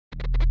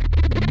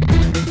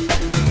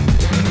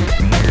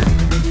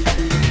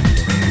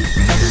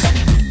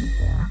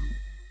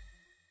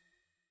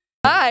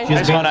Hi.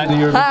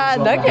 Hi,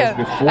 dank je.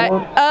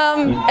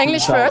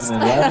 English first.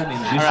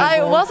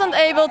 I wasn't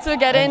able to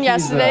get in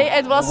yesterday.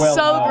 It was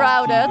so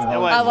crowded.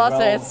 How was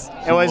it?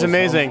 It was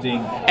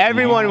amazing.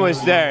 Everyone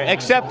was there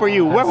except for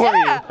you. Where were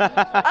you?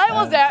 I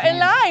was there in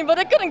line, but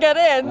I couldn't get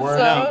in.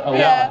 So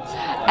yeah.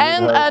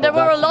 And there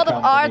were a lot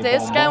of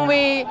artists. Can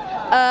we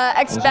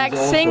expect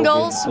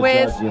singles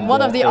with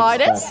one of the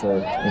artists?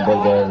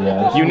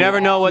 You never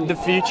know what the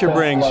future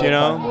brings, you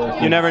know?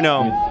 You never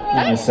know.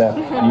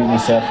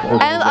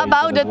 And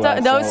about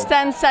those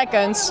 10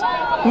 seconds,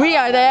 we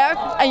are there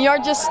and you're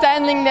just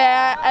standing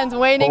there and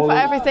waiting for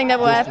everything that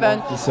will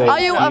happen.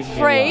 Are you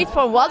afraid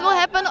for what will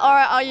happen, or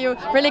are you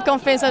really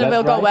convinced that it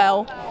will go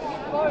well?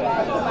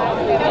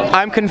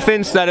 I'm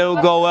convinced that it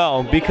will go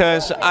well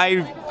because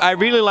I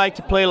really like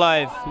to play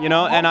live, you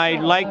know, and I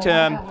like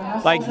to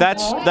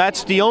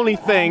that's the only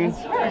thing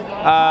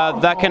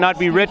that cannot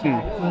be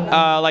written,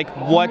 like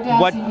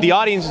what the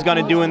audience is going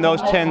to do in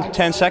those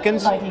 10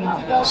 seconds.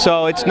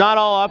 So it's not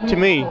all up to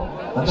me.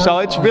 So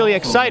it's really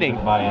exciting,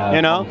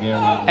 you know,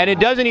 and it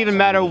doesn't even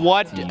matter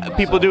what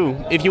people do.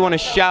 If you want to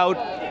shout,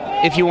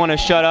 if you want to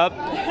shut up,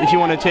 if you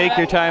want to take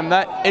your time,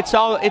 it's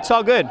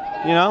all good,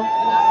 you know.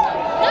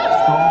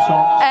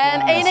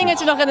 En één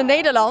dingetje nog in het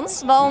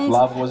Nederlands, want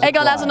ik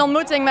had laatst een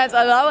ontmoeting met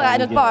Laura in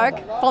het park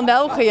van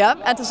België.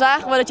 En toen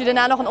zagen we dat je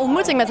daarna nog een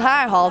ontmoeting met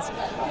haar had.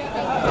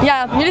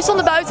 Ja, jullie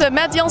stonden buiten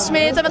met Jan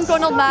Smit en met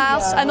Cornel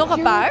Maas en nog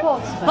een paar.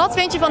 Wat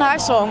vind je van haar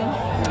song?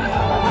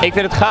 Ik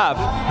vind het gaaf.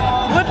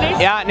 Goed lied?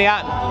 Ja, nou ja,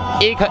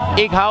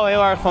 ik hou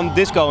heel erg van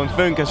disco en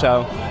funk en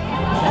zo.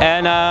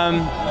 En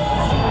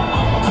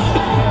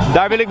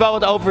daar wil ik wel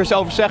wat over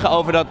zeggen,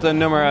 over dat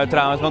nummer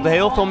trouwens. Want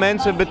heel veel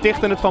mensen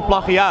betichten het van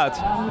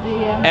plagiaat.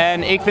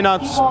 En ik vind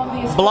dat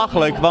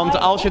belachelijk, want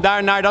als je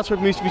daar naar dat soort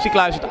muziek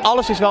luistert,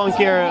 alles is wel een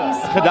keer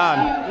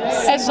gedaan.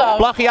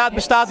 Plagiaat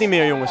bestaat niet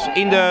meer, jongens,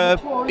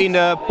 in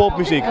de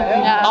popmuziek.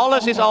 Ja.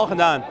 Alles is al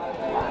gedaan.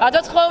 Maar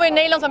dat gewoon weer in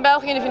Nederland en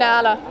België in de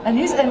finale.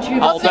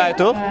 Altijd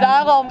toch?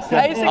 Daarom.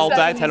 Ja,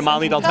 altijd, helemaal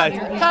niet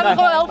altijd. Gaan we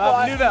gewoon helpen.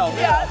 Maar nu wel.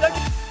 Ja,